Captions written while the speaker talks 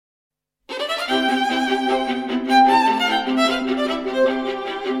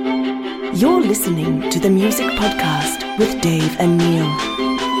listening to the Music Podcast with Dave and Neil.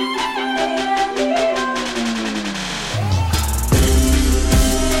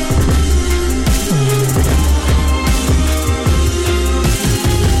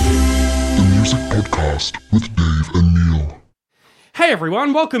 Podcast with Dave and Neil. Hey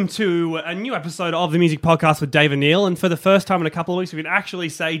everyone, welcome to a new episode of the Music Podcast with Dave and Neil. And for the first time in a couple of weeks, we can actually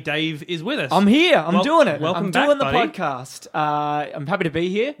say Dave is with us. I'm here. I'm doing it. Welcome I'm back, doing the buddy. podcast. I'm happy to be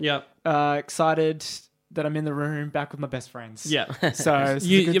here. Yeah. Excited that I'm in the room back with my best friends. Yeah. So it's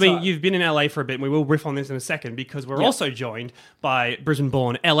a good time. you've been in LA for a bit, and we will riff on this in a second because we're also joined by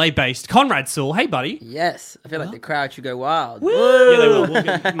Brisbane-born, LA-based Conrad Sewell. Hey, buddy. Yes, I feel like the crowd should go wild. Yeah, they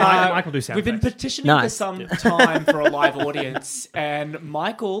will. Mike will do sound We've been effects. petitioning for some time for a live audience, and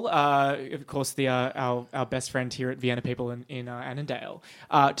Michael, of course, our best friend here at Vienna People in Annandale,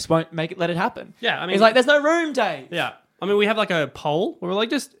 just won't let it happen. Yeah, I mean, he's like, "There's no room, Dave." Yeah. I mean, we have like a poll where we're like,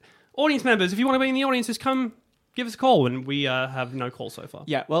 just audience members, if you want to be in the audience, just come give us a call, and we have no call so far.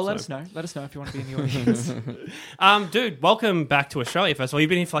 Yeah, well, let us know. Let us know if you want to be in the audience. Dude, welcome back to Australia, first of all. You've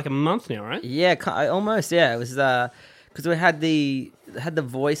been here for like a month now, right? Yeah, almost. Yeah, it was because we had the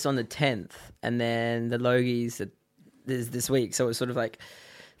Voice on the 10th, and then the Logies this week. So it was sort of like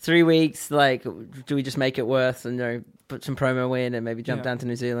 3 weeks. Like, do we just make it worth and put some promo in and maybe jump down to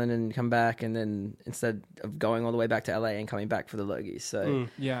New Zealand and come back, and then instead of going all the way back to LA and coming back for the Logies. So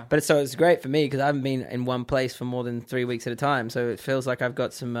but it's great for me because I haven't been in one place for more than 3 weeks at a time. So it feels like I've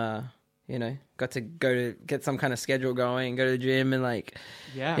got some got to get some kind of schedule going, go to the gym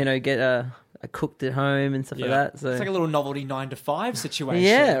and get a cooked at home and stuff like that. So It's like a little novelty 9 to 5 situation.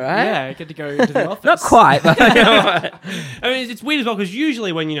 Yeah, right? Yeah, get to go to the office. not quite, but I mean, it's weird as well because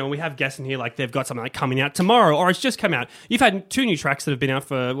usually when we have guests in here, like they've got something like coming out tomorrow or it's just come out. You've had 2 new tracks that have been out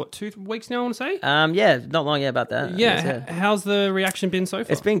for 2 weeks now, I want to say. not long about that. Yeah, how's the reaction been so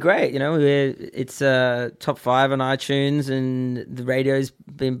far? It's been great. It's top 5 on iTunes, and the radio's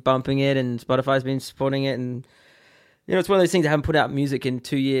been bumping it, and Spotify's been supporting it, and it's one of those things. I haven't put out music in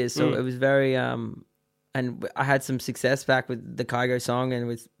 2 years, so it was very and I had some success back with the Kygo song and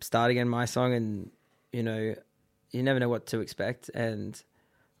with Start Again, my song, and you never know what to expect, and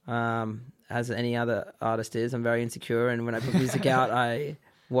as any other artist is, I'm very insecure, and when I put music out, I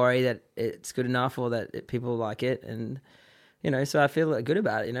worry that it's good enough or that people like it, and so I feel good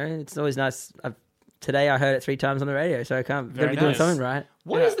about it. It's always nice. Today I heard it 3 times on the radio, so I can't be doing something right.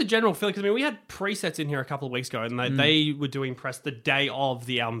 What is the general feeling? Because we had presets in here a couple of weeks ago, and they were doing press the day of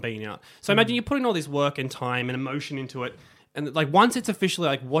the album being out. So imagine you're putting all this work and time and emotion into it, and like once it's officially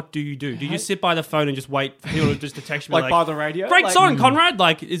like, what do? You just sit by the phone and just wait for people to text you like by the radio? Great song, Conrad.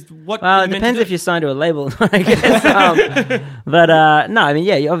 Like, is what? Well, it depends if you're signed to a label, I guess. But no, I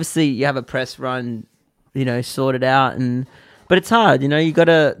mean, obviously you have a press run, sorted out, but it's hard, you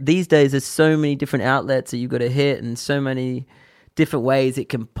gotta, these days there's so many different outlets that you've got to hit and so many different ways it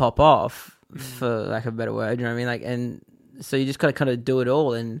can pop off, for lack of a better word, you know what I mean? Like, and so you just gotta kind of do it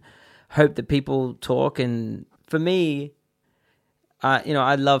all and hope that people talk. And for me,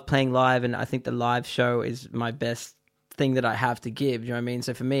 I love playing live, and I think the live show is my best thing that I have to give, you know what I mean?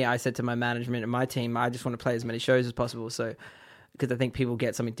 So for me, I said to my management and my team, I just want to play as many shows as possible, so because I think people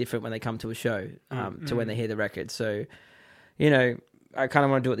get something different when they come to a show to when they hear the record. So I kind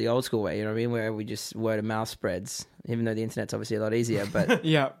of want to do it the old school way, you know what I mean? Where we just word of mouth spreads, even though the internet's obviously a lot easier. But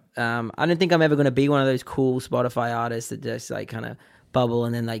I don't think I'm ever going to be one of those cool Spotify artists that just like kind of bubble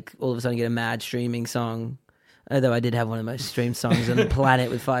and then like all of a sudden get a mad streaming song. Although I did have one of the most streamed songs on the planet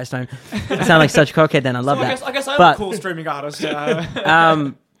with Firestone. I sound like such a cockhead then. I love that. I guess I'm a cool streaming artist.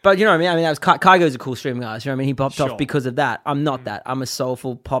 But you know what I mean? I mean, that was Kygo's a cool streaming artist. You know what I mean? He popped off because of that. I'm not that. I'm a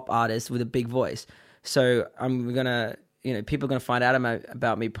soulful pop artist with a big voice. So I'm going to... people are going to find out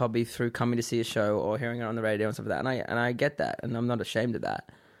about me probably through coming to see a show or hearing it on the radio and stuff like that. And I get that, and I'm not ashamed of that.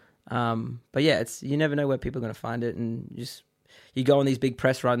 But yeah, you never know where people are going to find it, and you go on these big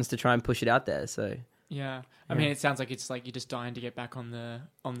press runs to try and push it out there. So yeah, I mean, it sounds like it's like you're just dying to get back on the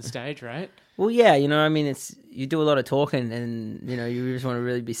stage, right? Well, yeah, I mean, you do a lot of talking, and you just want to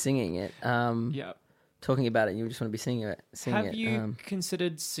really be singing it. Talking about it, and you just want to be singing it. Have you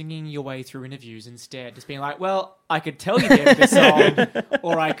considered singing your way through interviews instead? Just being like, well, I could tell you the answer to this song,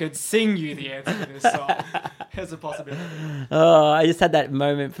 or I could sing you the answer to this song. There's a possibility. Oh, I just had that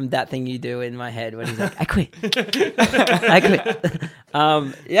moment from That Thing You Do in my head when he's like, I quit. I quit.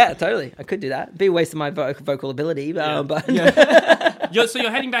 Yeah, totally. I could do that. It'd be a waste of my vocal ability, but... So you're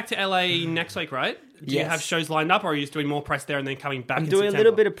heading back to LA next week, right? Do you have shows lined up, or are you just doing more press there and then coming back? I'm doing a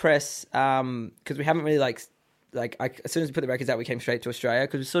little bit of press because we haven't really as soon as we put the records out, we came straight to Australia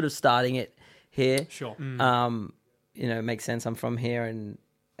because we're sort of starting it here. Sure. It makes sense. I'm from here,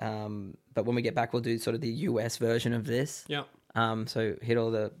 But when we get back, we'll do sort of the US version of this. Yeah. So hit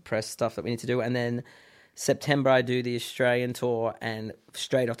all the press stuff that we need to do. And then September, I do the Australian tour, and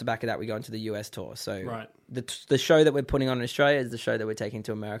straight off the back of that, we go into the US tour. So Right. the show that we're putting on in Australia is the show that we're taking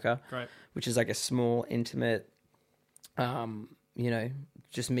to America, Great. which is like a small, intimate,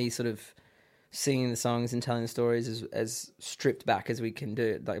 just me sort of singing the songs and telling the stories as stripped back as we can do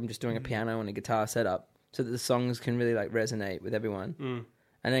it. Like I'm just doing a piano and a guitar setup so that the songs can really like resonate with everyone,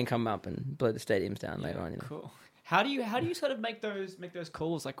 and then come up and blow the stadiums down later on. Cool. How do you sort of make those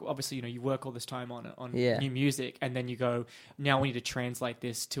calls? Like obviously, you work all this time on Yeah. new music, and then you go, now we need to translate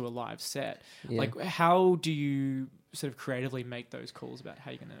this to a live set. Yeah. Like how do you sort of creatively make those calls about how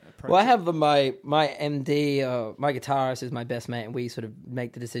you're going to approach Well, I it? have my MD, my guitarist is my best mate, and we sort of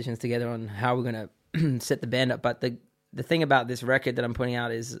make the decisions together on how we're going to set the band up. But the thing about this record that I'm putting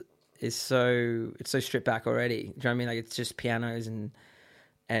out is it's so stripped back already. Do you know what I mean? Like it's just pianos and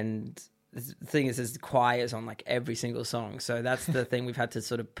the thing is there's choirs on like every single song. So that's the thing we've had to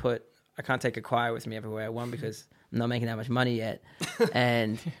sort of put. I can't take a choir with me everywhere. One, because I'm not making that much money yet,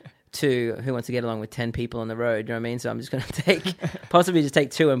 and two, who wants to get along with 10 people on the road? You know what I mean? So I'm just going to possibly just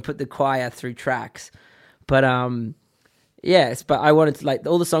take 2 and put the choir through tracks. But yes, but I wanted to, like,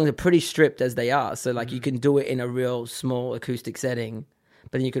 all the songs are pretty stripped as they are. So like you can do it in a real small acoustic setting,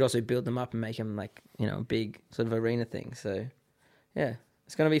 but then you could also build them up and make them like, a big sort of arena thing. So yeah,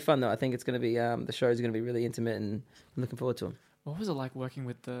 it's going to be fun though. I think it's going to be, the show is going to be really intimate, and I'm looking forward to them. What was it like working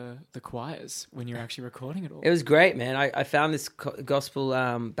with the choirs when you were actually recording it all? It was great, man. I found this gospel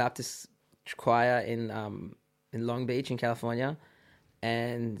Baptist choir in Long Beach in California,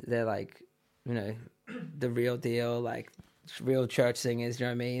 and they're like, the real deal, like real church singers. You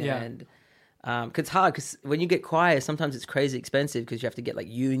know what I mean? Yeah. And cause it's hard, because when you get choirs, sometimes it's crazy expensive, because you have to get like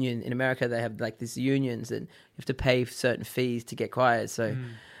union. In America, they have like these unions, and you have to pay certain fees to get choirs. So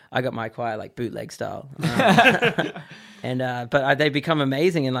I got my choir like bootleg style. But they become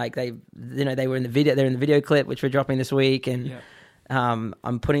amazing, and like they were in the video. They're in the video clip, which we're dropping this week, and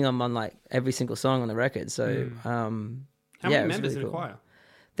I'm putting them on like every single song on the record. So How many members in a cool. choir?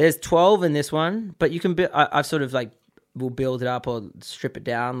 There's 12 in this one, but you can. I've sort of like will build it up or strip it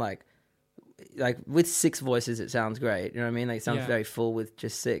down. Like with 6 voices, it sounds great. You know what I mean? Like it sounds very full with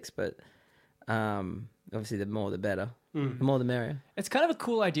just 6, but obviously the more the better. The more the merrier. It's kind of a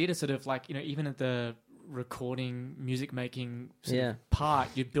cool idea to sort of like, even at the recording, music making sort of part,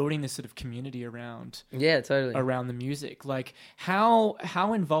 you're building this sort of community around around the music. Like how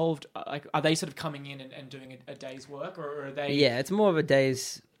involved, like are they sort of coming in and doing a day's work, or are they? Yeah, it's more of a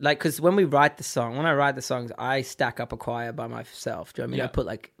day's, like, because when I write the songs, I stack up a choir by myself. Do you know what I mean? Yeah. I put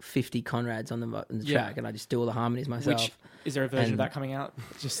like 50 Conrads on the track, and I just do all the harmonies myself. Is there a version of that coming out?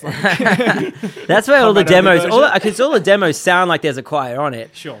 Just like That's where all the Conrad demos, because all the demos sound like there's a choir on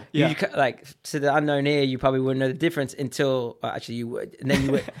it. Sure. You, like, to the unknown ear, you probably wouldn't know the difference until, actually you would. And then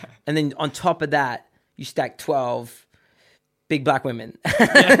you would, and then on top of that, you stack 12 big black women.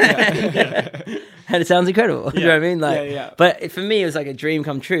 And it sounds incredible. You know what I mean? Like, but for me, it was like a dream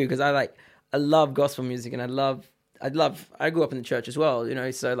come true, because I love gospel music, and I grew up in the church as well,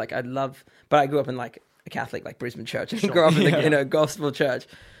 so like but I grew up in like a Catholic, like Brisbane church. I didn't grow up in a gospel church.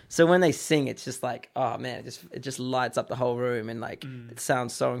 So when they sing, it's just like, oh man, it just lights up the whole room, and like it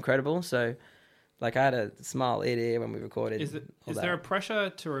sounds so incredible. So like I had a smile ear to ear when we recorded. Is there a pressure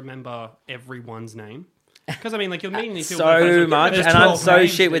to remember everyone's name? Because I mean, like you're meeting these people so much, and I'm so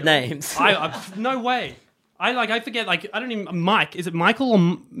shit with names. I no way. I forget. Like I don't even. Mike, is it Michael or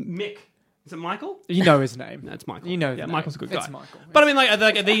Mick? Is it Michael? You know his name. That's Michael. You know, yeah, Michael's a good guy. It's Michael. But I mean, like,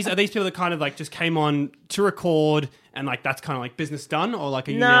 are these people that kind of like just came on to record, and like that's kind of like business done, or like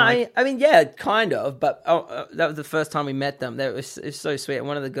are you now, like... I mean, yeah, kind of. But that was the first time we met them. It was so sweet. And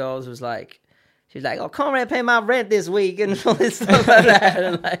one of the girls was like, she was like, "Oh, Conrad paid my rent this week," and all this stuff like that.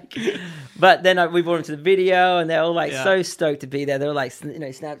 And like, but then we brought them to the video, and they're all like so stoked to be there. They're like,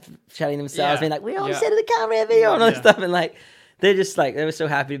 Snapchatting themselves, being like, "We all said the Conrad video," and all this stuff, and like. They're just like, they were so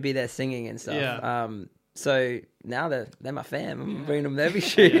happy to be there singing and stuff. Yeah. So now they're my fam. I'm bringing them to every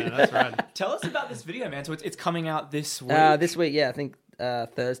shoot. Yeah, that's right. Tell us about this video, man. So it's coming out this week. This week, yeah. I think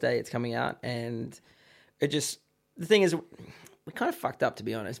Thursday it's coming out. And the thing is, we kind of fucked up, to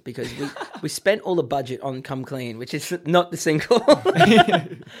be honest, because we spent all the budget on Come Clean, which is not the single.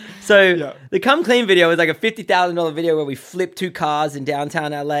 So the Come Clean video was like a $50,000 video where we flipped 2 cars in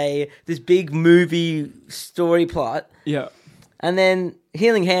downtown LA, this big movie story plot. Yeah. And then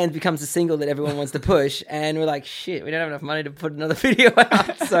Healing Hands becomes the single that everyone wants to push, and we're like, shit, we don't have enough money to put another video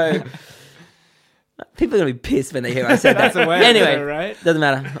out. So people are going to be pissed when they hear I said that. Anyway, right? Doesn't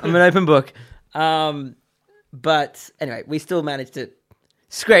matter. I'm an open book. But anyway, we still managed to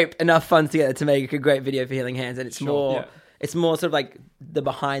scrape enough funds together to make a great video for Healing Hands, and it's more sort of like the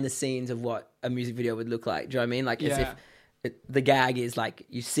behind the scenes of what a music video would look like. Do you know what I mean? Like as if the gag is like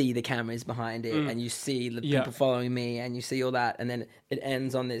you see the cameras behind it and you see the people following me and you see all that, and then it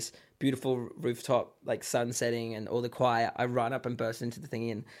ends on this beautiful rooftop like sun setting and all the choir. I run up and burst into the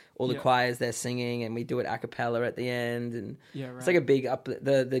thing and all the choirs they're singing, and we do it a cappella at the end, and it's like a big up.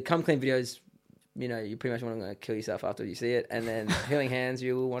 The Come Clean videos, you know, you pretty much want to kill yourself after you see it, and then Healing Hands,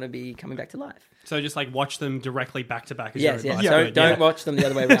 you will want to be coming back to life. So just like watch them directly back to back. Yes. So don't watch them the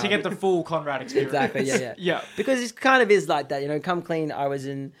other way around to get the full Conrad experience. Exactly. Yeah. Because it kind of is like that, you know. Come Clean, I'm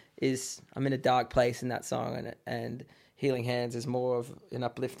in a dark place in that song, and Healing Hands is more of an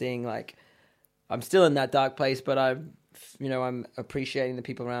uplifting. Like I'm still in that dark place, but I'm appreciating the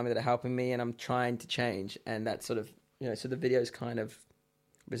people around me that are helping me, and I'm trying to change, and that sort of, you know, so the videos kind of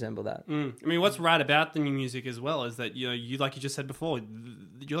resemble that. I mean, what's rad about the new music as well is that, you know, you, like you just said before,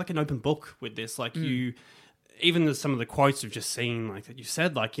 you're like an open book with this. Like even some of the quotes you've just seen, like that you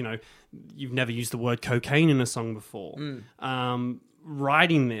said, like, you know, you've never used the word cocaine in a song before.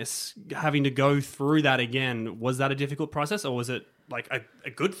 Writing this, having to go through that again, was that a difficult process, or was it like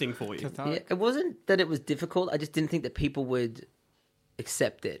a good thing for you? Yeah, it wasn't that it was difficult. I just didn't think that people would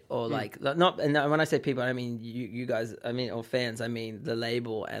accept it, or like not. And when I say people, I mean you guys. I mean, or fans. I mean the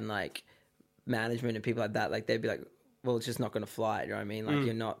label and like management and people like that. Like they'd be like, "Well, it's just not going to fly." You know what I mean? Like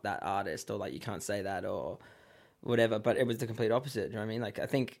you're not that artist, or like you can't say that, or whatever. But it was the complete opposite. You know what I mean? Like I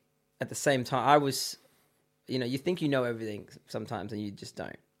think at the same time, I was, you know, you think you know everything sometimes, and you just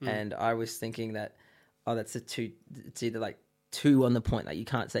don't. And I was thinking that, oh, that's it's either like too on the point. Like you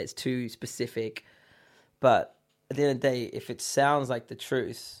can't say it's too specific, but at the end of the day, if it sounds like the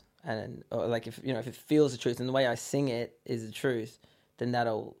truth, or like if it feels the truth, and the way I sing it is the truth, then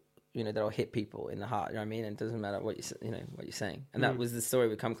that'll hit people in the heart. You know what I mean? And it doesn't matter what what you're saying. And that was the story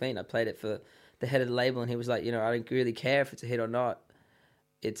with Come Clean. I played it for the head of the label, and he was like, you know, I don't really care if it's a hit or not.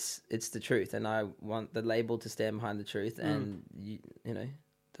 It's the truth, and I want the label to stand behind the truth, and you know,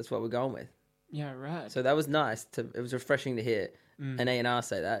 that's what we're going with. Yeah, right. So that was nice. It was refreshing to hear an A&R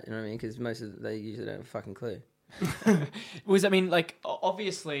say that. You know what I mean? Because they usually don't have a fucking clue. Like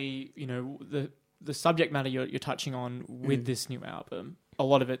obviously, you know, the subject matter you're touching on with this new album, a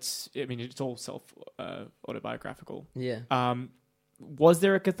lot of it's all self autobiographical. Yeah. Was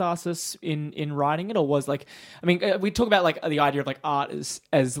there a catharsis in writing it, or was like, we talk about like the idea of like art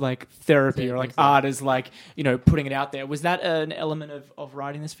as like therapy, or like art as like, you know, putting it out there. Was that an element of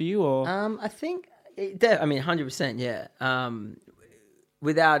writing this for you, or? I think 100%, yeah.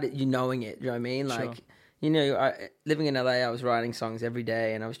 Without you knowing it, you know what I mean? Like, Sure. You know, living in LA, I was writing songs every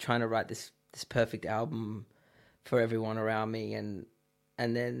day, and I was trying to write this perfect album for everyone around me, and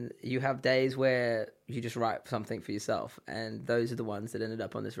then you have days where you just write something for yourself, and those are the ones that ended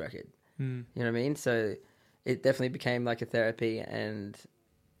up on this record. You know what I mean? So it definitely became like a therapy, and,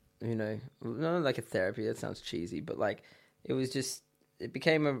 you know, not like a therapy, that sounds cheesy, but like it was just, it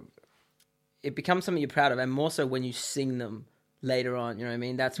becomes something you're proud of, and more so when you sing them later on, you know what I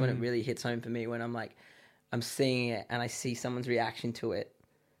mean? That's when it really hits home for me, when I'm like, I'm singing it and I see someone's reaction to it,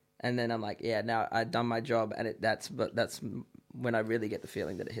 and then I'm like, yeah, now I've done my job, and that's when I really get the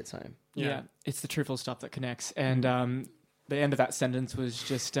feeling that it hits home. Yeah, it's the truthful stuff that connects. And the end of that sentence was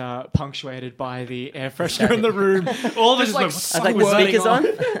just punctuated by the air freshener in the room. All of it just like the speakers on.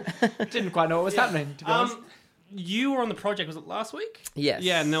 Didn't quite know what was happening, to be honest. You were on the project, was it last week? Yes.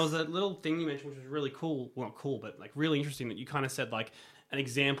 Yeah, and there was a little thing you mentioned which was really cool. Well, not cool, but like really interesting, that you kind of said like an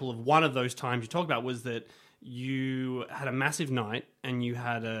example of one of those times you talked about was that you had a massive night and you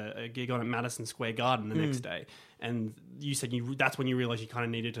had a gig on at Madison Square Garden the next day, and you said that's when you realized you kind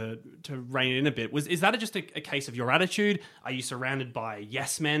of needed to rein it in a bit. Is that just a case of your attitude? Are you surrounded by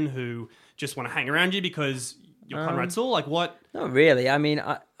yes men who just want to hang around you because you're Conrad Sewell? Like what? Not really. I mean,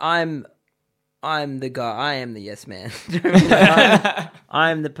 I'm the guy. I am the yes man.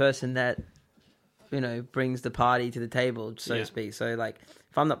 I'm the person that, you know, brings the party to the table, so to speak. So like,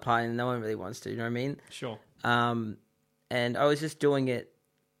 if I'm not partying, no one really wants to. You know what I mean? Sure. And I was just doing it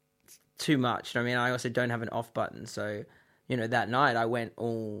too much. You know what I mean? I also don't have an off button. So, you know, that night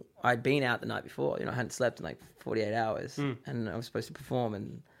I'd been out the night before. You know, I hadn't slept in like 48 hours, and I was supposed to perform,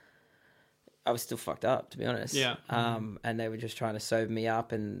 and I was still fucked up, to be honest. Yeah. And they were just trying to sober me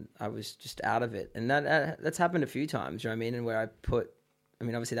up, and I was just out of it. And that's happened a few times. You know what I mean? And where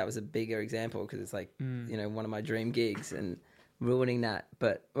obviously that was a bigger example because it's like, you know, one of my dream gigs, and ruining that.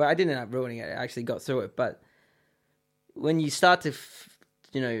 But I didn't end up ruining it. I actually got through it. But when you start to,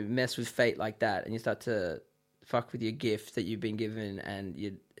 you know, mess with fate like that, and you start to fuck with your gift that you've been given,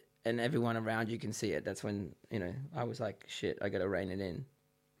 and everyone around you can see it, that's when, you know, I was like, shit, I got to rein it in.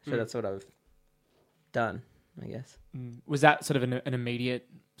 So that's what I've done, I guess. Was that sort of an immediate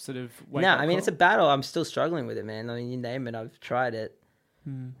sort of wake No, up I mean, call? it's a battle. I'm still struggling with it, man. I mean, you name it, I've tried it,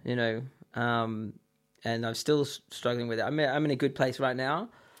 you know, and I'm still struggling with it. I'm in a good place right now,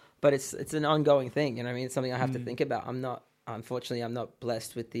 but it's an ongoing thing, you know what I mean? It's something I have to think about. Unfortunately, I'm not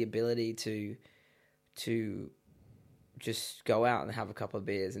blessed with the ability to just go out and have a couple of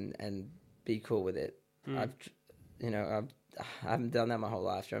beers and be cool with it. I haven't done that my whole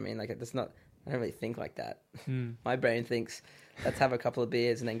life. You know what I mean? Like, I don't really think like that. My brain thinks, let's have a couple of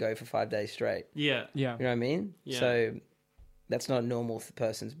beers and then go for 5 days straight. Yeah. You know what I mean? Yeah. So that's not a normal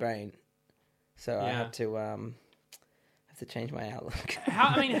person's brain. So I have to change my outlook.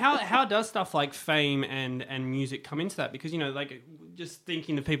 How does stuff like fame and music come into that? Because, you know, like, just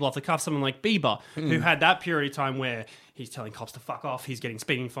thinking of people off the cuff, someone like Bieber, who had that period of time where he's telling cops to fuck off, he's getting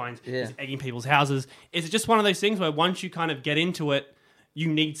speeding fines, he's egging people's houses. Is it just one of those things where once you kind of get into it, you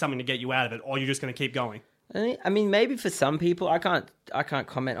need something to get you out of it, or you're just going to keep going? I mean, maybe for some people, I can't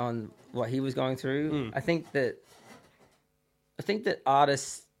comment on what he was going through. I think that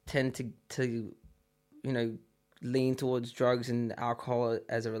artists tend to you know, lean towards drugs and alcohol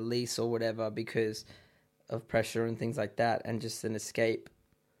as a release or whatever because of pressure and things like that, and just an escape.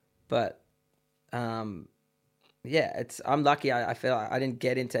 But I'm lucky. I feel like I didn't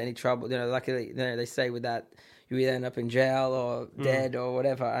get into any trouble. You know, luckily, you know, they say with that you either end up in jail or dead or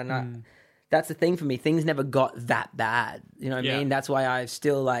whatever. And that's the thing for me. Things never got that bad. You know what I mean? That's why I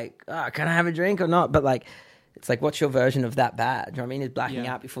still like, can I have a drink or not? But like, it's like, what's your version of that bad? You know what I mean? Is blacking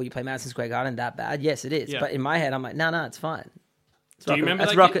out before you play Madison Square Garden that bad? Yes, it is. Yeah. But in my head, I'm like, no, it's fine. Do you remember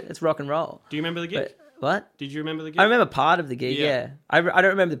that gig? It's rock and roll. Do you remember the gig? But, what? Did you remember the gig? I remember part of the gig, yeah. I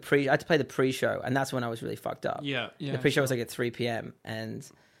don't remember I had to play the pre-show, and that's when I was really fucked up. Yeah. The pre-show was like at 3 p.m, and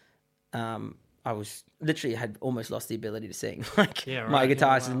I was literally had almost lost the ability to sing. Like, my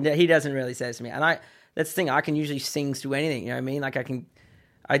guitarist, he doesn't really say to me. And that's the thing, I can usually sing through anything, you know what I mean? Like,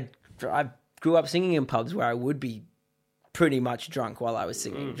 I grew up singing in pubs where I would be pretty much drunk while I was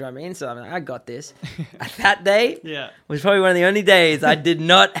singing. Do you know what I mean? So I'm like, I got this. That day was probably one of the only days I did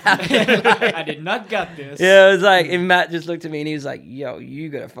not have it. I did not got this. Yeah, it was like, and Matt just looked at me and he was like, yo, you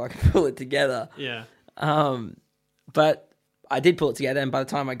gotta fucking pull it together. Yeah. But I did pull it together, and by the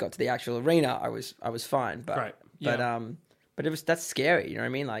time I got to the actual arena, I was fine. But that's scary, you know what I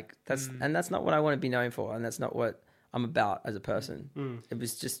mean? Like, that's not what I want to be known for, and that's not what I'm about as a person. It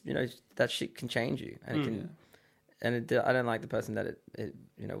was just, you know, that shit can change you, and it can. And I don't like the person that it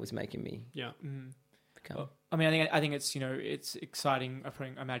you know, was making me become. Well, I mean, I think it's, you know, it's exciting.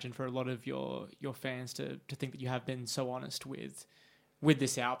 I imagine for a lot of your fans to think that you have been so honest with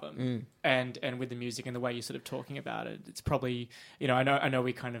this album and with the music and the way you're sort of talking about it. It's probably, you know, I know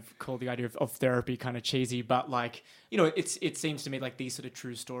we kind of call the idea of therapy kind of cheesy, but like, you know, it seems to me like these sort of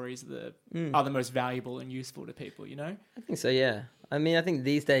true stories are the most valuable and useful to people, you know? I think so, yeah. I mean, I think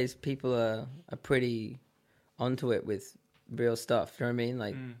these days people are pretty onto it with real stuff. You know what I mean?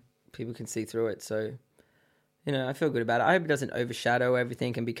 Like, people can see through it. So, you know, I feel good about it. I hope it doesn't overshadow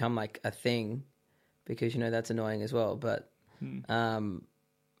everything and become like a thing, because, you know, that's annoying as well. But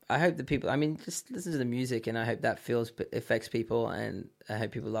I hope that people, I mean, just listen to the music, and I hope that affects people, and I hope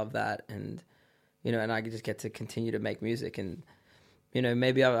people love that. And, you know, and I just get to continue to make music, and, you know,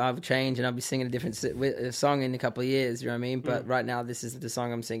 maybe I'll change and I'll be singing a different song in a couple of years. You know what I mean? But right now, this is the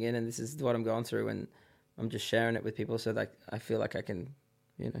song I'm singing, and this is what I'm going through, and I'm just sharing it with people so that I feel like I can,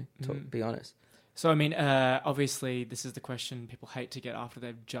 you know, be honest. So, I mean, obviously, this is the question people hate to get after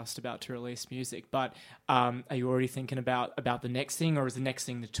they're just about to release music. But are you already thinking about the next thing, or is the next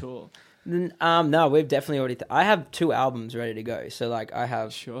thing the tour? No, we've definitely already... I have 2 albums ready to go. So, like, I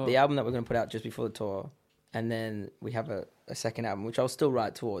have the album that we're going to put out just before the tour, and then we have a second album, which I'll still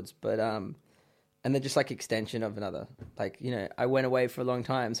write towards. But and they're just like extension of another. Like, you know, I went away for a long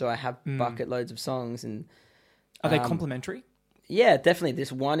time, so I have bucket loads of songs. And are they complementary? Yeah, definitely.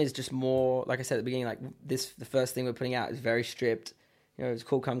 This one is just more, like I said at the beginning, like the first thing we're putting out is very stripped. You know, it's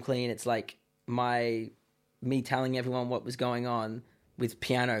cool, come clean. It's like me telling everyone what was going on with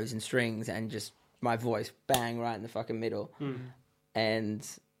pianos and strings and just my voice bang right in the fucking middle. And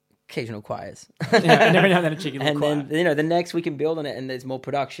occasional choirs. And every now and then a cheeky little choir. And then, you know, the next we can build on it, and there's more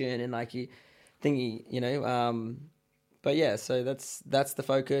production and like thingy, you know. But yeah, so that's the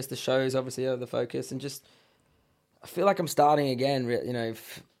focus. The shows obviously are the focus, and just I feel like I'm starting again, you know,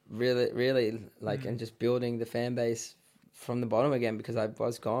 really like, and just building the fan base from the bottom again, because I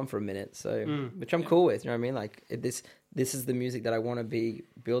was gone for a minute. So, which I'm cool with, you know what I mean? Like, this is the music that I want to be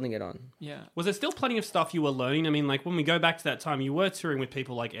building it on. Yeah. Was there still plenty of stuff you were learning? I mean, like when we go back to that time, you were touring with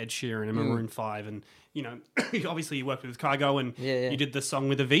people like Ed Sheeran and Maroon 5 and, you know, obviously you worked with Kygo and you did the song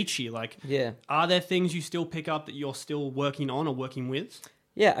with Avicii. Like, are there things you still pick up that you're still working on or working with?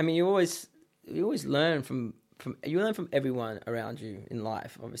 Yeah, I mean, you always learn from everyone around you in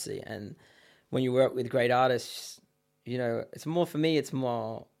life, obviously. And when you work with great artists, you know, it's more, for me, it's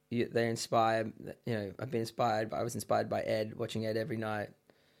more... They inspire, you know, I was inspired by Ed, watching Ed every night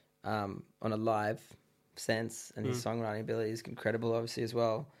on a live sense, and his songwriting ability is incredible, obviously, as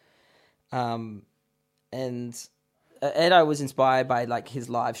well. And Ed, I was inspired by, like, his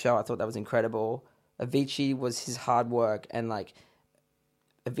live show. I thought that was incredible. Avicii was his hard work, and, like,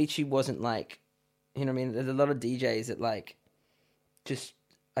 Avicii wasn't, like, you know what I mean? There's a lot of DJs that, like, just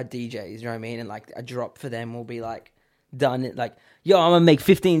are DJs, you know what I mean? And, like, a drop for them will be, like, done it like, yo, I'm gonna make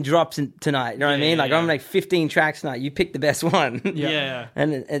 15 drops tonight. You know what I mean? Like, I'm gonna make 15 tracks tonight. You pick the best one.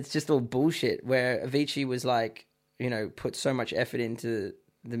 And it's just all bullshit. Where Avicii was like, you know, put so much effort into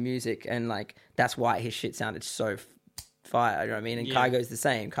the music, and like that's why his shit sounded so fire. You know what I mean? And Kygo's the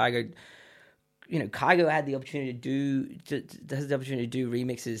same. Kygo had the opportunity has the opportunity to do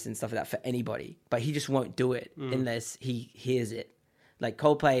remixes and stuff like that for anybody, but he just won't do it unless he hears it. Like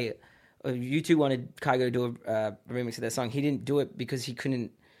Coldplay. U2 wanted Kygo to do a remix of their song. He didn't do it because he couldn't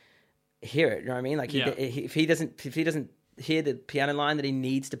hear it. You know what I mean? Like, if he doesn't hear the piano line that he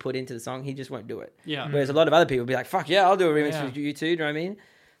needs to put into the song, he just won't do it. Yeah. Whereas a lot of other people would be like, "Fuck yeah, I'll do a remix for U2." You know what I mean?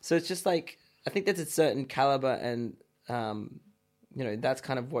 So it's just like, I think there's a certain caliber, and you know, that's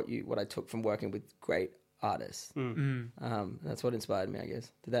kind of what I took from working with great artists. That's what inspired me, I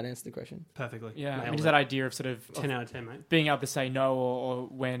guess. Did that answer the question? Perfectly. Yeah, I mean, is that idea of sort of 10 out of 10, mate. Being able to say no, or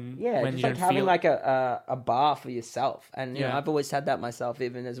when when just you like don't having feel like a bar for yourself, and you know, I've always had that myself,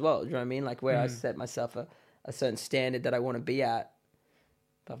 even as well. Do you know what I mean? Like where I set myself a certain standard that I want to be at.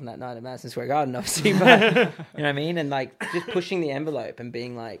 Apart from that night at Madison Square Garden, obviously, but you know what I mean, and like just pushing the envelope and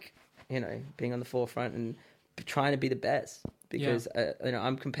being like, you know, being on the forefront and trying to be the best. Because you know,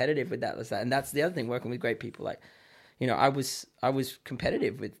 I'm competitive with that, and that's the other thing. Working with great people, like, you know, I was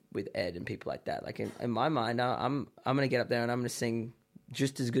competitive with Ed and people like that. Like in my mind, I'm gonna get up there and I'm gonna sing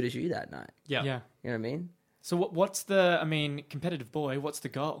just as good as you that night. Yeah. You know what I mean? So what's the? I mean, competitive boy. What's the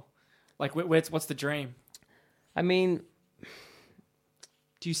goal? Like, what's the dream? I mean,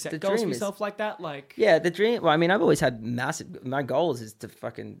 do you set goals for yourself like that? Like, yeah, the dream. Well, I mean, I've always had massive. My goals is to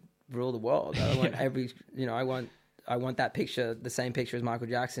fucking rule the world. I want I want that picture, the same picture as Michael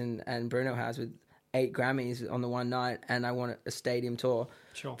Jackson and Bruno has, with 8 Grammys on the one night, and I want a stadium tour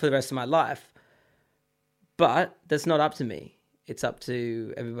for the rest of my life. But that's not up to me. It's up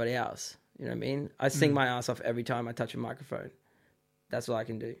to everybody else. You know what I mean? I sing my ass off every time I touch a microphone. That's all I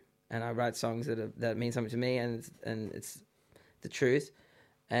can do. And I write songs that mean something to me, and it's the truth.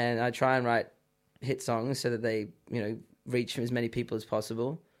 And I try and write hit songs so that they, you know, reach as many people as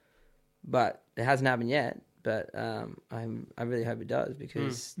possible. But it hasn't happened yet. But I really hope it does,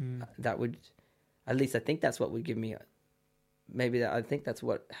 because that would, at least I think that's what would give me, I think that's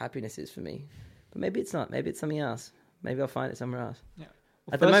what happiness is for me. But maybe it's not. Maybe it's something else. Maybe I'll find it somewhere else. Yeah.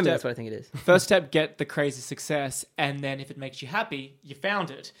 Well, at the moment, that's what I think it is. First step, get the crazy success, and then if it makes you happy, you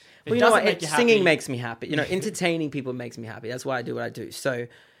found it. If well, you know what? Singing makes me happy. You know, entertaining people makes me happy. That's why I do what I do. So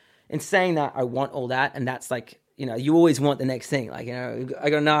in saying that, I want all that, and that's like, you know, you always want the next thing. Like, you know,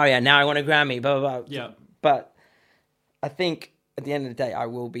 I go, no, yeah, now I want a Grammy, blah, blah, blah. Yeah. But I think at the end of the day, I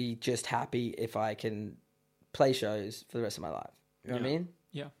will be just happy if I can play shows for the rest of my life. You know what I mean?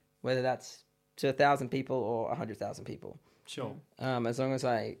 Yeah. Whether that's to 1,000 people or 100,000 people. Sure. As long as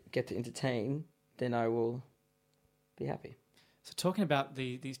I get to entertain, then I will be happy. So talking about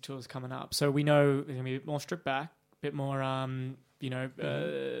these tours coming up, so we know they're going to be a bit more stripped back, a bit more,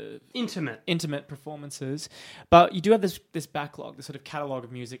 intimate performances, but you do have this backlog, this sort of catalog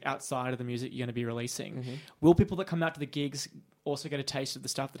of music outside of the music you're going to be releasing. Will people that come out to the gigs also get a taste of the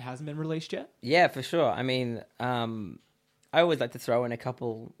stuff that hasn't been released yet? Yeah, for sure. I mean, I always like to throw in a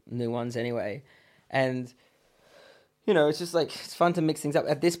couple new ones anyway, and you know, it's just like, it's fun to mix things up.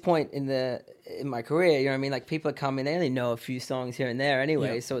 At this point in my career, you know what I mean? Like, people are coming, they only know a few songs here and there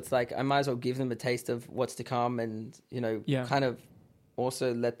anyway, so it's like, I might as well give them a taste of what's to come, and, you know, kind of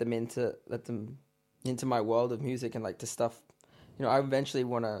also let them into my world of music, and like the stuff, you know, I eventually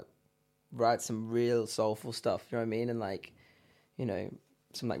want to write some real soulful stuff, you know what I mean? And like, you know,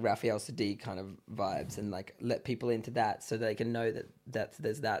 some like Raphael Sadiq kind of vibes, and like let people into that so they can know that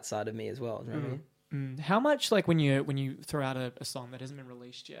there's that side of me as well, you know what I mean? How much, like, when you throw out a song that hasn't been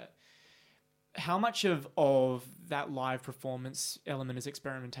released yet, how much of that live performance element is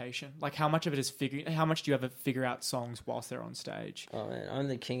experimentation? Like, how much of it is how much do you ever figure out songs whilst they're on stage? Oh man, I'm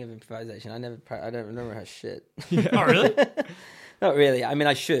the king of improvisation. I don't remember how shit. Oh really? Not really. I mean,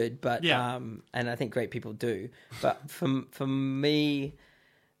 I should, but yeah. And I think great people do. But for me,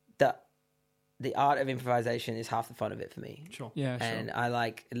 the art of improvisation is half the fun of it for me. Sure. Yeah, sure. And I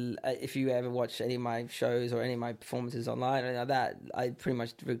like, if you ever watch any of my shows or any of my performances online or anything like that, I pretty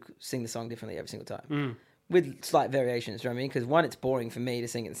much sing the song differently every single time. With slight variations, you know what I mean? Because one, it's boring for me to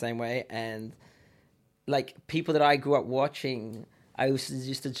sing it the same way. And like people that I grew up watching, I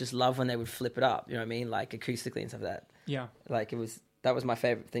used to just love when they would flip it up, you know what I mean? Like acoustically and stuff like that. Yeah. Like that was my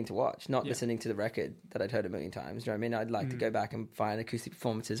favorite thing to watch, not listening to the record that I'd heard a million times, you know what I mean? I'd like to go back and find acoustic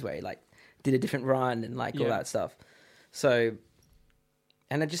performances where he like did a different run and like all that stuff. So,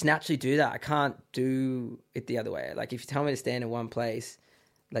 and I just naturally do that. I can't do it the other way. Like if you tell me to stand in one place,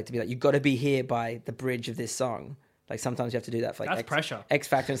 like to be like, you've got to be here by the bridge of this song. Like sometimes you have to do that for like That's pressure. X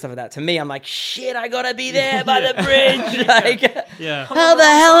Factor and stuff like that. To me, I'm like, shit, I gotta be there by the bridge. Like, how the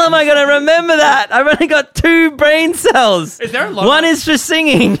hell am I gonna remember that? I've only got 2 brain cells. Is there a lot? One is for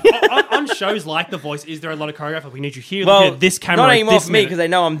singing. on shows like The Voice, is there a lot of choreography? Like, we need you here. Well, look at this camera. Not anymore this for me minute. because they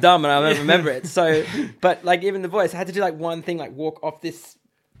know I'm dumb and I don't remember it. So, but like even The Voice, I had to do like one thing, like walk off this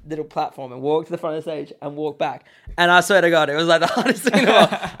little platform and walk to the front of the stage and walk back. And I swear to God, it was like the hardest thing in the world.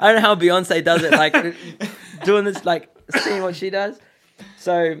 I don't know how Beyonce does it, like doing this, like seeing what she does.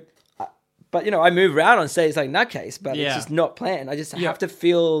 So, but you know, I move around on stage like nutcase, but it's just not planned. I just have to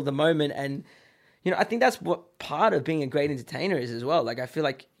feel the moment. And, you know, I think that's what part of being a great entertainer is as well. Like, I feel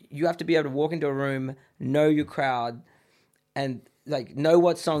like you have to be able to walk into a room, know your crowd, and like know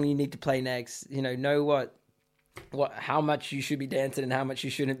what song you need to play next, you know how much you should be dancing and how much you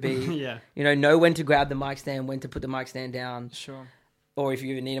shouldn't be. You know when to grab the mic stand, when to put the mic stand down. Sure. Or if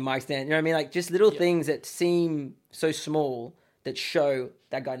you even need a mic stand. You know what I mean? Like just little things that seem so small that show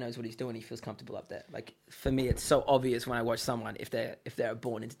that guy knows what he's doing. He feels comfortable up there. Like for me, it's so obvious when I watch someone if they're a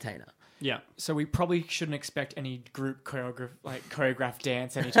born entertainer. Yeah. So we probably shouldn't expect any group choreographed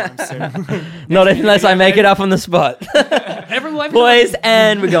dance anytime soon. Not unless I make it up on the spot. Boys,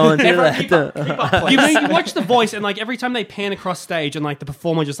 and we're going to that. You watch The Voice, and like every time they pan across stage, and like the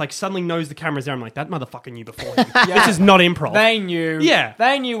performer just like suddenly knows the camera's there. I'm like, that motherfucker knew before him. This is not improv. They knew. Yeah.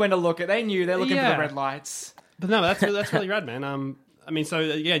 They knew when to look at. They knew they're looking for the red lights. But no, that's really rad, man. I mean, so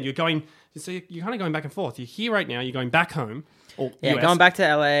yeah, you're kind of going back and forth. You're here right now. You're going back home. Yeah, US, going back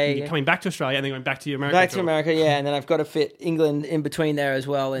to LA. You're coming back to Australia and then going back to America. Back to America, yeah. And then I've got to fit England in between there as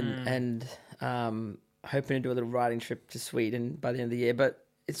well. And hoping to do a little riding trip to Sweden by the end of the year. But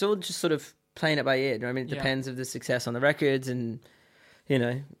it's all just sort of playing it by ear. You know what I mean? It depends of the success on the records. And, you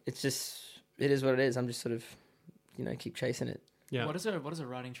know, it is what it is. I'm just sort of, you know, keep chasing it. Yeah. What does a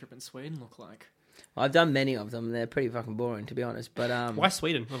riding trip in Sweden look like? I've done many of them. They're pretty fucking boring, to be honest. But why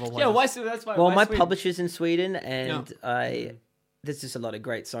Sweden? Why? That's why. Well, why my Sweden? publisher's in Sweden, and there's just a lot of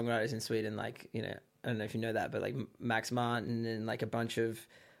great songwriters in Sweden. Like, you know, I don't know if you know that, but like Max Martin and like a bunch of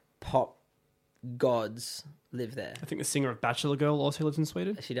pop gods live there. I think the singer of Bachelor Girl also lives in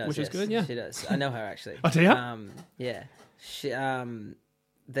Sweden. She does, which is good. Yeah, she does. I know her actually. Oh, do you? Yeah. She.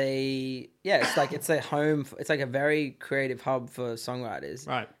 It's a home. It's like a very creative hub for songwriters.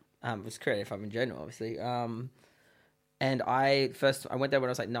 Right. It's creative hub in general, obviously. And I went there when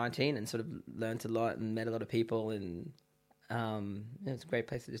I was like 19 and sort of learned a lot and met a lot of people, and it's a great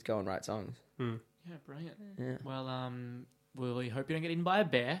place to just go and write songs. Yeah, brilliant. Yeah. Well, we hope you don't get eaten by a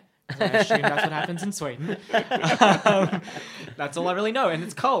bear. I assume that's what happens in Sweden. That's all I really know, and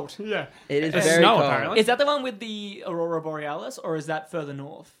it's cold. Yeah, it is very very cold. cold. Apparently. Is that the one with the Aurora Borealis, or is that further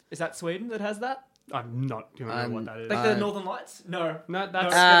north? Is that Sweden that has that? I'm not remember what that is. Like the Northern Lights? No, that's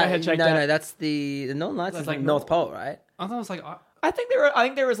get my head checked out. No, that's the Northern Lights. That's like like North Pole, right? I thought it was like. I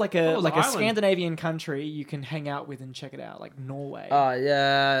think there was like a island. Scandinavian country you can hang out with and check it out, like Norway.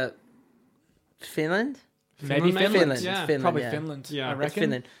 Yeah, Finland. Maybe Finland. Yeah. Finland, Probably yeah. Finland. Yeah. I It's reckon.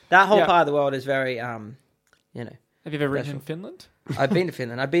 Finland. That whole part of the world is very, you know. Have you ever written in special. Finland? I've been to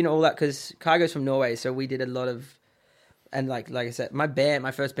Finland. I've been to all that because Kygo's from Norway, so we did a lot of, and like I said, my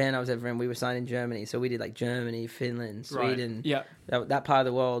first band I was ever in, we were signed in Germany, so we did like Germany, Finland, Sweden. Right. Yeah. That part of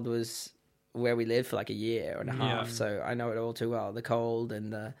the world was where we lived for like a year and a half, Yeah. so I know it all too well. The cold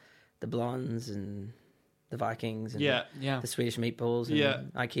and the blondes and the Vikings and the Swedish meatballs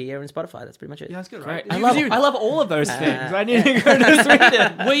and IKEA and Spotify. That's pretty much it. Yeah, that's good, Great. right? I love all of those things. I need to go to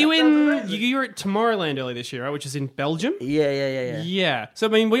Sweden. Were you in? You were at Tomorrowland earlier this year, right? Which is in Belgium. Yeah. Yeah. So I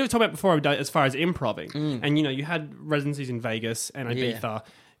mean, we were talking about before as far as improving, and you know, you had residencies in Vegas and Ibiza. Yeah.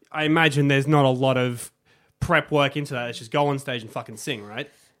 I imagine there's not a lot of prep work into that. It's just go on stage and fucking sing, right?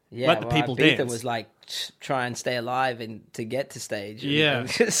 Yeah, let the people Ibiza dance. was like try and stay alive and to get to stage. Yeah.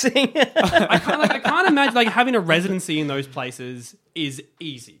 and sing. I can't imagine like having a residency in those places is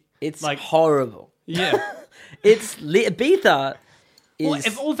easy. It's like horrible. Yeah. Ibiza is Well,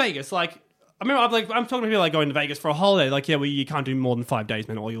 if all Vegas, like, I remember I'm talking to people like going to Vegas for a holiday. Like, yeah, well, you can't do more than 5 days,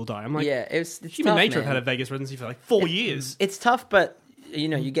 man, or you'll die. I'm like, it's human tough, nature have man. had a Vegas residency for like 4 years. It's tough, but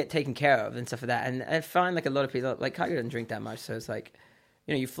you get taken care of and stuff like that. And I find like a lot of people like Kygo doesn't drink that much, so it's like,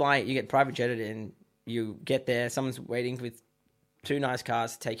 you fly, you get private jetted in, you get there, someone's waiting with 2 nice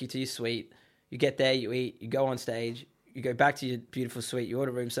cars to take you to your suite. You get there, you eat, you go on stage, you go back to your beautiful suite, you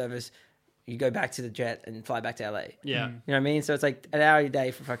order room service, you go back to the jet and fly back to LA. Yeah. You know what I mean? So it's like an hour a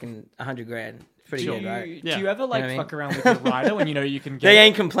day for fucking $100,000. Pretty good, right? Do you ever like You know what I fuck around with your rider when you can get They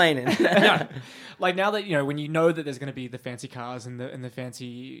ain't complaining. yeah. Like now that when you know that there's going to be the fancy cars and the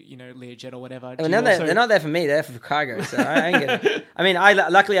fancy Learjet or whatever. Well, they're not there for me. They're there for Kygo. So I ain't gonna. I mean,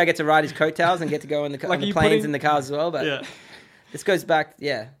 luckily I get to ride his coattails and get to go on the planes and the cars as well. But Yeah. this goes back.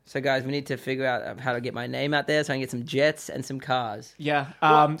 Yeah. So guys, we need to figure out how to get my name out there so I can get some jets and some cars. Yeah.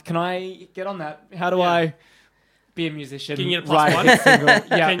 Can I get on that? How do I be a musician? Can you get a plus one?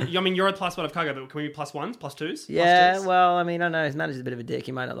 Yeah. You're a plus one of Kygo, but can we be plus ones, plus twos? Yeah, Plus twos? well, I mean, I know his manager's a bit of a dick.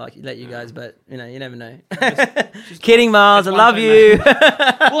 He might not let you guys, but you never know. Kidding, Miles. I love you.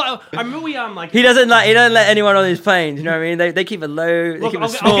 Well, I remember we He doesn't let anyone on his planes. You know what I mean? They keep it low. They keep a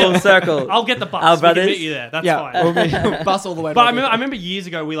small circle. I'll get the bus. Our We brothers. can meet you there. That's fine. We'll bus all the way. But I remember years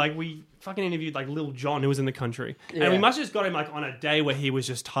ago we fucking interviewed like Lil Jon, who was in the country, and we must have just got him like on a day where he was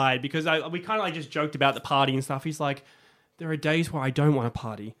just tired because we kind of like just joked about the party and stuff. He's like, there are days where I don't want to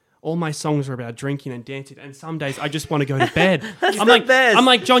party. All my songs are about drinking and dancing, and some days I just want to go to bed. I'm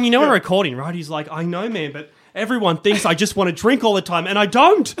like, John, we're recording, right? He's like, I know, man, but everyone thinks I just want to drink all the time, and I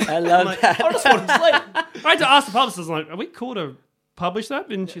don't. I love that. I just want to sleep. I had to ask the publicist, like, are we cool to publish that?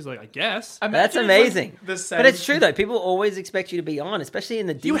 And she's like, I guess. That's amazing. But it's true though. People always expect you to be on, especially in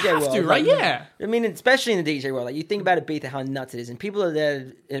the DJ You have world. to, right? Yeah. I mean, especially in the DJ world. Like you think about Ibiza, how nuts it is, and people are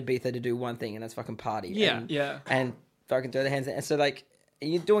there in Ibiza to do one thing, and that's fucking party. Yeah. And fucking throw their hands in. And so like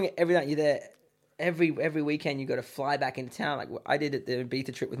you're doing it every night. You're there every weekend. You got to fly back into town. Like I did at the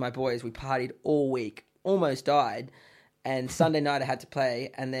Ibiza trip with my boys. We partied all week, almost died, and Sunday night I had to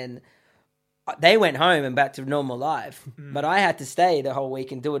play, and then they went home and back to normal life. But I had to stay the whole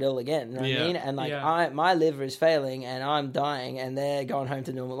week and do it all again. You know what I mean? And like my liver is failing, and I'm dying, and they're going home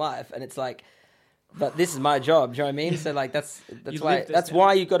to normal life, and it's like. But this is my job, do you know what I mean? So like that's why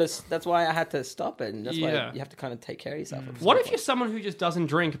I had to stop it, and that's why you have to kind of take care of yourself. What if you're someone who just doesn't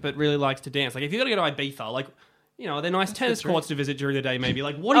drink but really likes to dance? Like if you got to go to Ibiza, like they're nice tennis courts to visit during the day, maybe.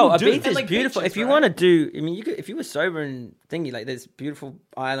 Like what do you do? Ibiza's beautiful. If you want to do, I mean, if you were sober and thingy, like there's beautiful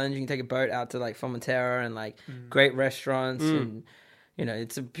islands. You can take a boat out to like Formentera and like great restaurants, and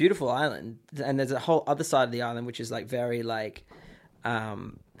it's a beautiful island. And there's a whole other side of the island which is like very like.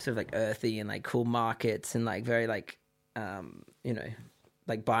 Sort of like earthy and like cool markets and like very like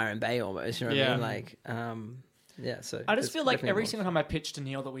like Byron Bay almost, you know what I mean? Like so I just feel like every single time I pitch to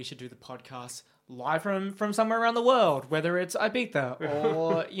Neil that we should do the podcast live from somewhere around the world, whether it's Ibiza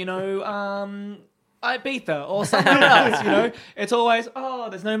or Ibiza or somewhere else, it's always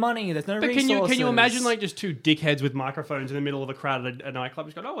there's no money, there's no resources. Can you imagine like just 2 dickheads with microphones in the middle of a crowd at a nightclub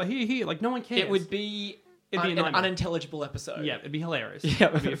just going, here, like no one cares. It would be an unintelligible episode. Yeah, it'd be hilarious. Yeah.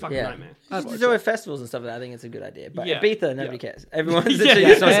 It'd be a fucking nightmare. To do with festivals and stuff like that, I think it's a good idea. But Ibiza, nobody cares. Everyone's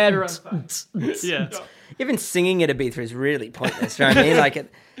Yeah. Even singing at Ibiza is really pointless. You know what I mean?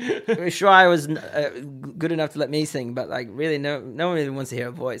 Like, sure, I was good enough to let me sing, but like, really, no one really wants to hear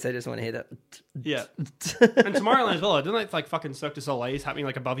a voice. They just want to hear that. Yeah. And Tomorrowland as well. Didn't they like fucking Cirque du Soleil is happening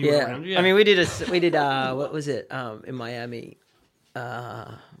like above you and around you? Yeah. I mean, we did what was it in Miami?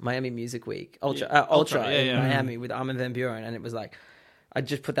 Miami Music Week Ultra in Miami with Armin van Buuren, and it was like I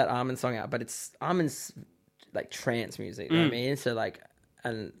just put that Armin song out, but it's Armin's like trance music, you know what I mean? So like,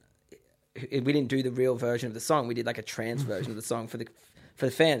 and we didn't do the real version of the song. We did like a trance version of the song for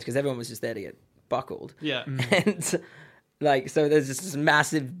the fans because everyone was just there to get buckled. Yeah, and like so there's this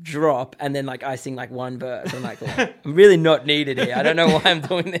massive drop, and then like I sing like one verse. I'm like, I'm really not needed here. I don't know why I'm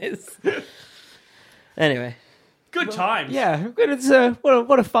doing this. Anyway. Good times. Yeah, it's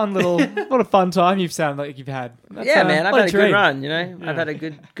what a fun what a fun time you've sounded like you've had. Man, I've had a good run. I've had a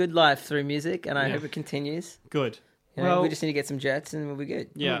good life through music, and I hope it continues. Good. We just need to get some jets, and we'll be good.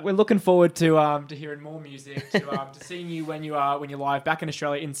 Yeah, we're looking forward to hearing more music, to seeing you when you're live back in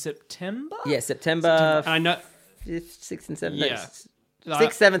Australia in September. Yeah, September. I know 5th, 6th, and 7th. Yeah.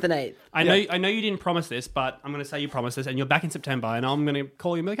 6th, 7th, and 8th. I know you didn't promise this, but I'm going to say you promised this, and you're back in September, and I'm going to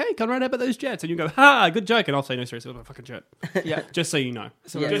call you and be like, hey, Conrad, how about those Jets? And you go, ha, good joke. And I'll say, no, seriously, what a fucking Jet. Yeah. Just so you know.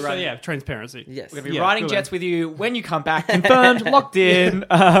 So transparency. Yes. We're going to be riding Jets with you when you come back. Confirmed, locked in.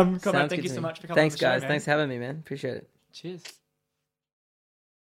 Conrad, thank you so much for coming on the show, Thanks, guys. man. Thanks for having me, man. Appreciate it. Cheers.